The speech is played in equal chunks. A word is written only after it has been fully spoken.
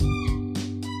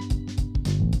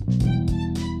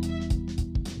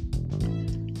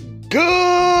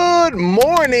Good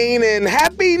morning and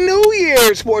Happy New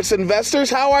Year, sports investors.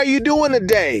 How are you doing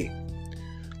today?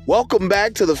 Welcome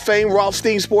back to the Fame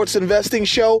Rothstein Sports Investing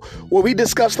Show, where we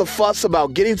discuss the fuss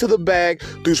about getting to the bag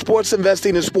through sports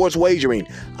investing and sports wagering.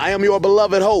 I am your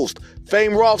beloved host,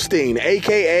 Fame Rothstein,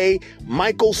 a.k.a.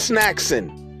 Michael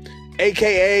Snackson,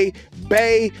 a.k.a.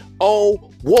 Bay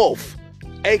O. Wolf,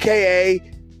 a.k.a.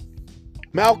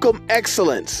 Malcolm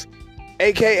Excellence,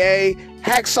 a.k.a.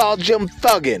 Hacksaw Jim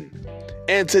Thuggin.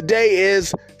 And today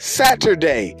is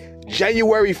Saturday,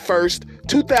 January 1st,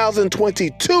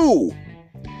 2022.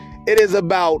 It is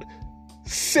about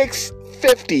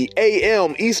 6:50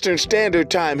 a.m. Eastern Standard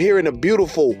Time here in the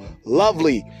beautiful,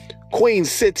 lovely Queen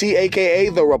City,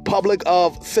 a.k.a. the Republic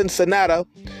of Cincinnati.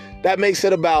 That makes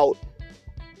it about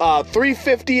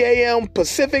 3:50 a.m.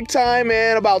 Pacific Time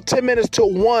and about 10 minutes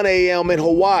till 1 a.m. in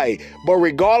Hawaii. But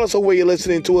regardless of where you're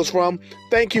listening to us from,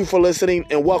 thank you for listening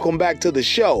and welcome back to the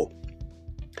show.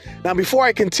 Now, before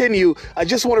I continue, I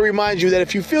just want to remind you that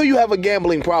if you feel you have a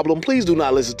gambling problem, please do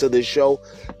not listen to this show.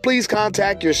 Please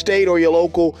contact your state or your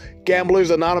local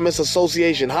Gamblers Anonymous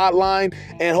Association hotline,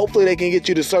 and hopefully they can get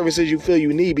you the services you feel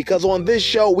you need, because on this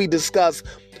show, we discuss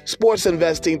sports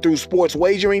investing through sports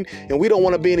wagering, and we don't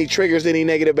want to be any triggers, any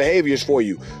negative behaviors for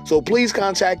you. So please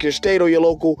contact your state or your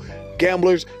local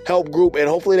Gamblers Help Group, and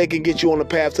hopefully they can get you on the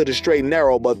path to the straight and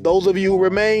narrow. But those of you who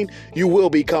remain, you will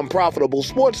become profitable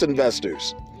sports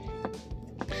investors.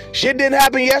 Shit didn't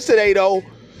happen yesterday, though.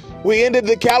 We ended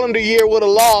the calendar year with a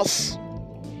loss.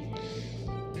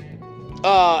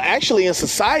 Actually, in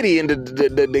society, ended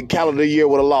the calendar year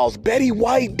with a loss. Betty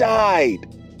White died.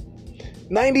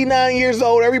 99 years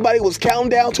old. Everybody was counting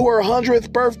down to her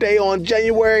 100th birthday on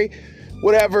January,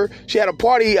 whatever. She had a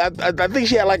party. I think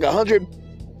she had like 100th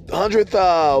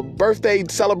birthday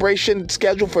celebration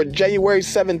scheduled for January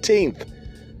 17th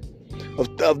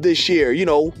of this year. You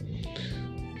know,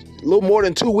 a little more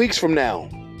than 2 weeks from now.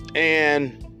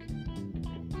 And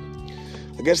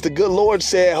I guess the good Lord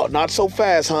said, not so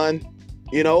fast, hon.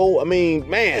 You know, I mean,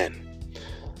 man,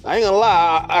 I ain't gonna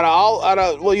lie. A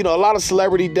lot of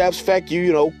celebrity deaths affect you.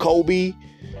 You know, Kobe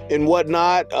and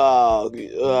whatnot.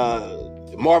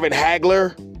 Marvin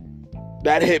Hagler,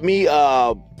 that hit me.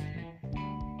 Let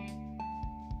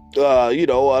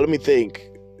me think.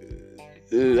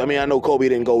 I mean, I know Kobe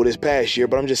didn't go this past year,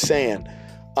 but I'm just saying.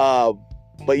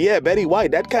 But yeah, Betty White,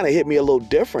 that kind of hit me a little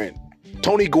different.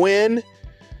 Tony Gwynn,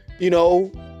 you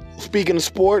know, speaking of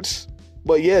sports.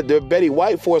 But yeah, the Betty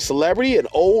White, for a celebrity, an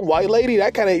old white lady,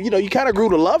 that kind of, you kind of grew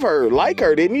to love her, like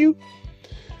her, didn't you?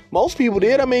 Most people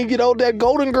did. I mean, that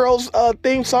Golden Girls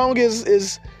theme song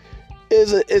is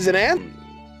an anthem.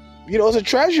 It's a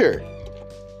treasure.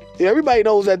 Everybody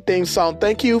knows that theme song.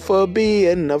 Thank you for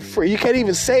being a friend. You can't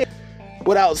even say it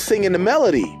without singing the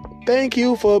melody. Thank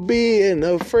you for being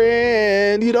a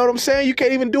friend. You know what I'm saying? You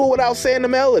can't even do it without saying the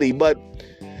melody. But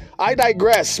I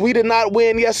digress. We did not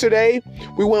win yesterday.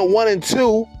 We went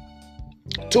 1-2.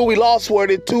 2 we lost were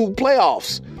the 2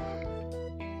 playoffs.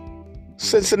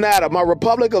 Cincinnati, my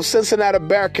Republic of Cincinnati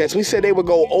Bearcats. We said they would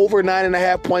go over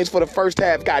 9.5 points for the first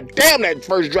half. God damn, that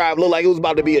first drive looked like it was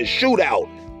about to be a shootout.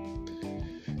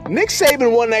 Nick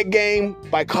Saban won that game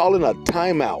by calling a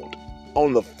timeout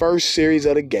on the first series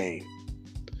of the game.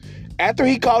 After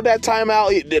he called that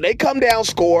timeout, they come down,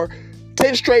 score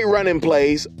 10 straight running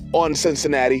plays on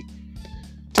Cincinnati.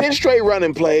 10 straight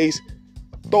running plays.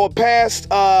 Throw a pass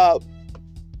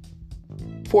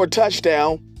for a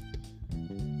touchdown.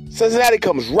 Cincinnati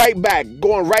comes right back,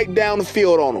 going right down the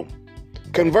field on them.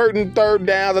 Converting third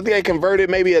downs. I think they converted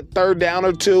maybe a third down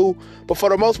or 2. But for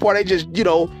the most part, they just,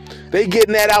 they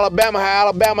getting at Alabama how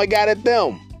Alabama got at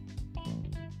them.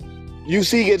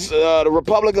 UC gets, the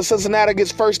Republic of Cincinnati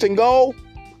gets first and goal.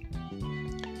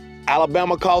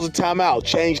 Alabama calls a timeout.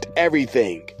 Changed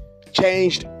everything.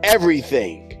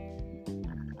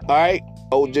 All right?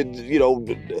 A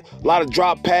lot of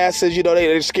drop passes.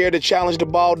 They're scared to challenge the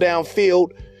ball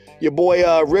downfield. Your boy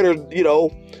Ritter,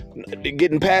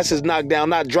 getting passes knocked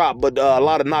down, not dropped, but a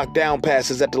lot of knocked down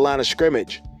passes at the line of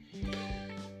scrimmage.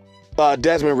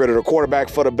 Desmond Ritter, the quarterback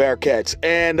for the Bearcats.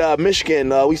 And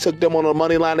Michigan, we took them on the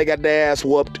money line. They got their ass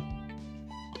whooped.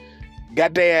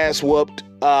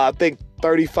 I think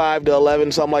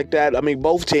 35-11, something like that. I mean,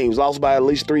 both teams lost by at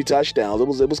least 3 touchdowns. It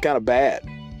was kind of bad.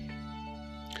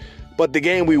 But the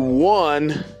game we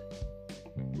won,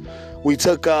 we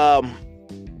took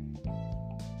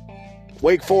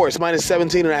Wake Forest minus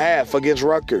 17.5 against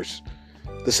Rutgers.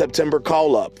 The September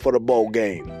call-up for the bowl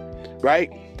game,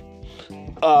 right?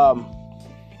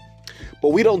 But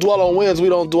we don't dwell on wins. We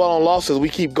don't dwell on losses. We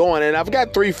keep going. And I've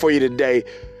got 3 for you today.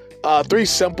 3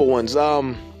 simple ones.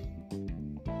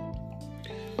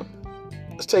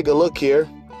 let's take a look here.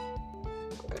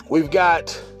 We've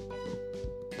got,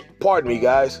 pardon me,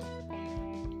 guys,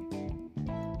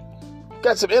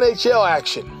 got some NHL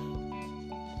action.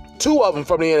 2 of them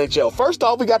from the NHL. First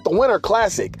off, we got the Winter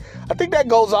Classic. I think that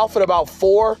goes off at about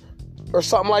 4 or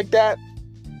something like that.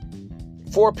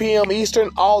 4 p.m. Eastern,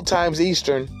 all times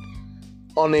Eastern,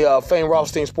 on the Fame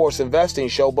Rothstein Sports Investing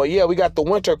Show. But yeah, we got the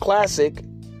Winter Classic.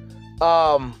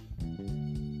 The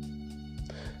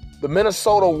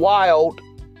Minnesota Wild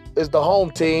is the home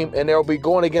team, and they'll be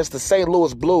going against the St.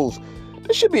 Louis Blues.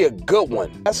 This should be a good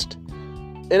one. West,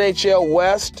 NHL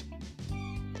West.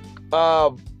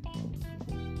 Where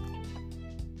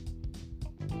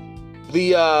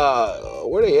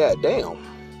they at? Damn.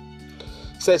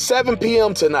 It's at 7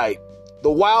 p.m. tonight.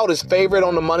 The Wild is favored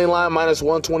on the money line, minus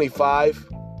 125.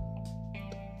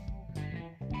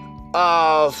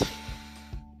 Not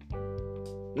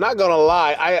gonna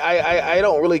lie, I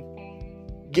don't really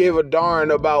give a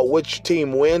darn about which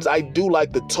team wins. I do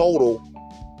like the total.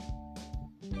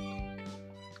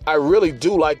 I really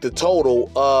do like the total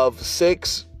of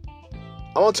 6.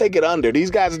 I'm gonna take it under.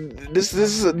 These guys, this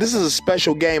is a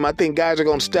special game. I think guys are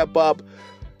gonna step up.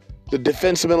 The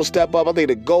defensemen will step up. I think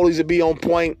the goalies will be on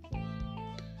point.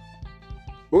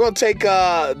 We're gonna take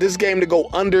this game to go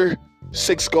under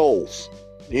 6 goals.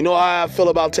 You know how I feel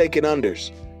about taking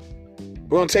unders.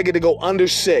 We're going to take it to go under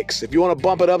 6. If you want to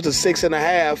bump it up to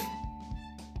 6.5,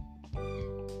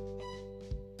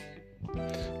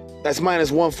 that's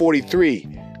minus 143.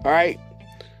 All right?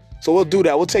 So we'll do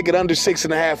that. We'll take it under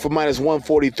 6.5 for minus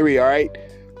 143. All right?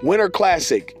 Winter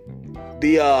Classic.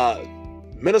 The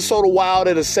Minnesota Wild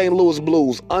and the St. Louis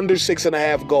Blues, under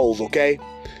 6.5 goals, okay?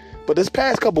 But this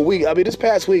past week, hockey,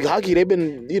 they've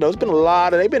been, it's been a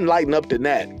lot, and they've been lighting up the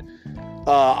net.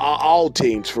 All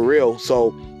teams, for real. So,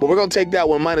 but we're going to take that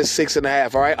one, minus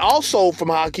 6.5, all right? Also from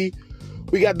hockey,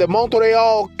 we got the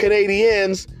Montreal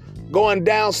Canadiens going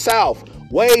down south,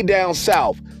 way down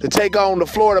south, to take on the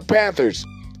Florida Panthers,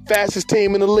 fastest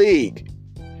team in the league.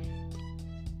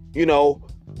 2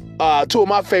 of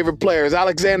my favorite players,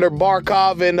 Alexander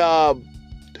Barkov and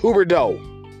Huberdeau.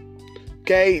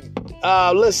 Okay,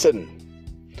 listen,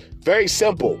 very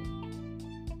simple.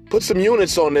 Put some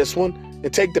units on this one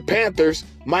and take the Panthers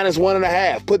minus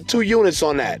 1.5. Put 2 units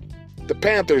on that. The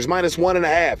Panthers minus 1.5.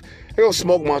 They're going to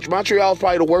smoke Montreal. Montreal's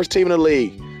probably the worst team in the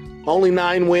league. Only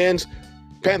 9 wins.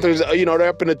 Panthers, they're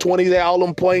up in the 20s. They're all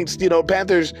them points.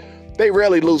 Panthers, they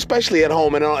rarely lose, especially at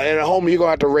home. And at home, you're going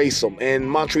to have to race them. And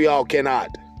Montreal cannot.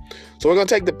 So we're going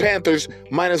to take the Panthers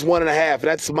minus 1.5.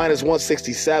 That's minus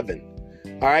 167.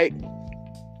 All right?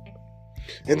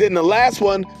 And then the last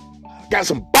one, got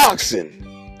some boxing.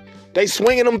 They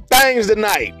swinging them things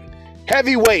tonight.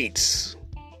 Heavyweights.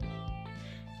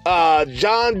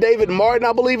 John David Martin,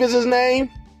 I believe is his name.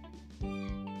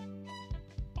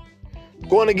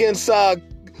 Going against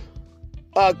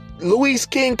Luis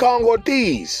King Kong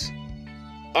Ortiz.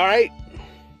 All right.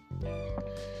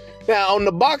 Now, on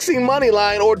the boxing money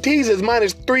line, Ortiz is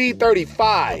minus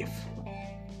 335.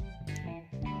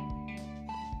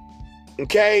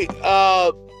 Okay.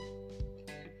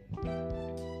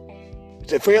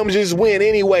 For him to just win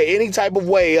anyway, any type of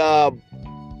way, KO,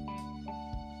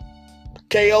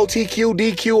 TQ,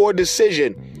 DQ, or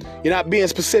decision. You're not being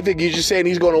specific. You're just saying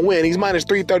he's going to win. He's minus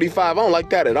 335. I don't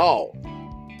like that at all.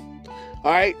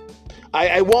 All right.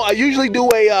 I usually do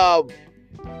a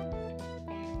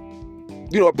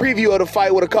preview of the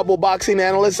fight with a couple boxing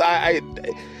analysts. I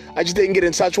just didn't get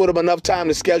in touch with them enough time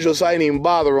to schedule, so I didn't even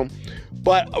bother them.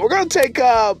 But we're going to take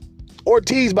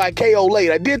Ortiz by KO late.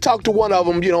 I did talk to one of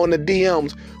them, in the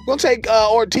DMs. We're going to take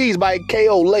Ortiz by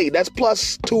KO late. That's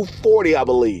plus 240, I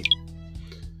believe.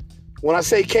 When I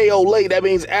say KO late, that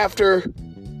means after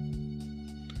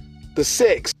the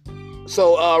 6.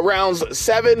 So rounds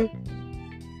 7.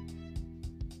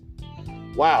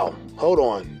 Wow. Hold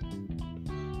on.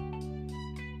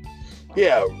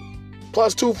 Yeah.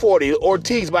 Plus 240.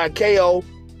 Ortiz by KO.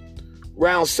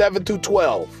 Rounds 7 through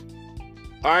 12.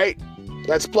 All right.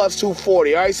 That's plus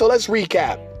 240. All right, so let's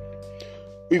recap.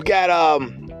 We've got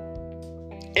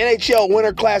NHL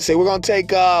Winter Classic. We're going to take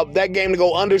that game to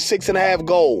go under 6.5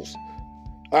 goals.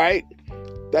 All right?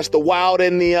 That's the Wild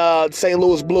and the St.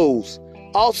 Louis Blues.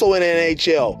 Also in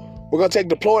NHL, we're going to take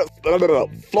the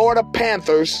Florida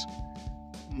Panthers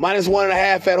minus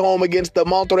 1.5 at home against the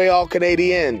Montreal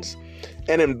Canadiens.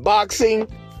 And in boxing,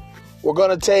 we're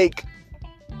going to take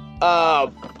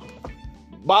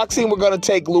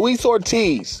Luis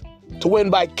Ortiz to win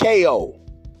by KO.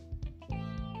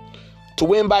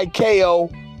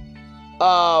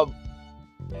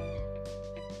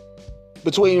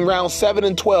 Between rounds 7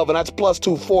 and 12, and that's plus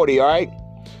 240, all right?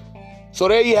 So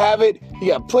there you have it. You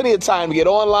got plenty of time to get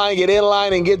online, get in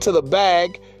line, and get to the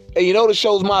bag. And you know the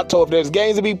show's motto, if there's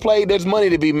games to be played, there's money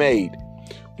to be made.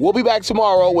 We'll be back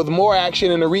tomorrow with more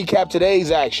action and to recap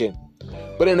today's action.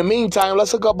 But in the meantime,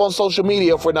 let's hook up on social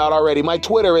media if we're not already. My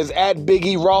Twitter is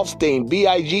 @Biggie Rothstein,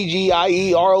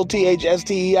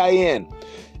 BIGGIEROTHSTEIN.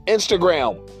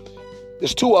 Instagram,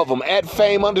 there's two of them,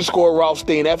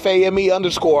 @Fame_Rothstein,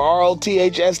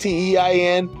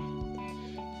 FAME_ROTHSTEIN.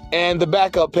 And the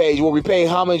backup page where we pay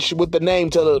homage with the name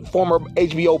to the former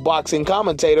HBO boxing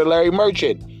commentator Larry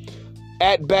Merchant,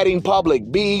 @Betting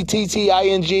Public,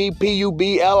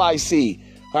 BETTINGPUBLIC.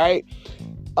 All right.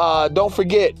 Don't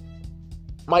forget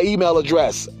my email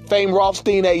address,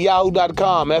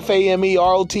 famerothstein@yahoo.com,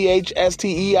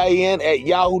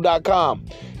 FAMEROTHSTEIN@yahoo.com.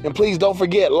 And please don't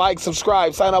forget, like,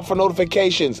 subscribe, sign up for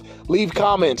notifications, leave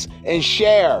comments, and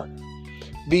share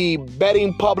the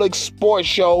Betting Public Sports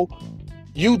Show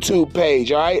YouTube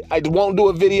page, all right? I won't do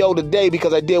a video today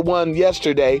because I did one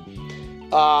yesterday.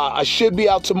 I should be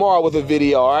out tomorrow with a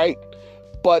video, all right?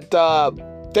 But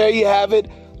there you have it.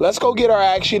 Let's go get our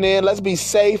action in. Let's be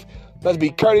safe. Let's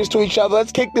be courteous to each other.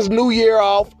 Let's kick this new year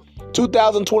off,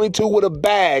 2022, with a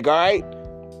bag, all right?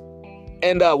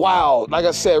 And wow, like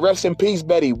I said, rest in peace,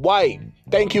 Betty White.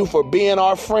 Thank you for being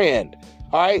our friend,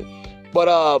 all right?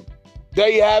 But there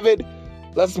you have it.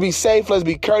 Let's be safe. Let's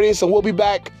be courteous. And we'll be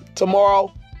back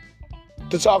tomorrow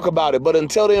to talk about it. But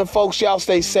until then, folks, y'all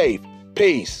stay safe.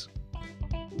 Peace.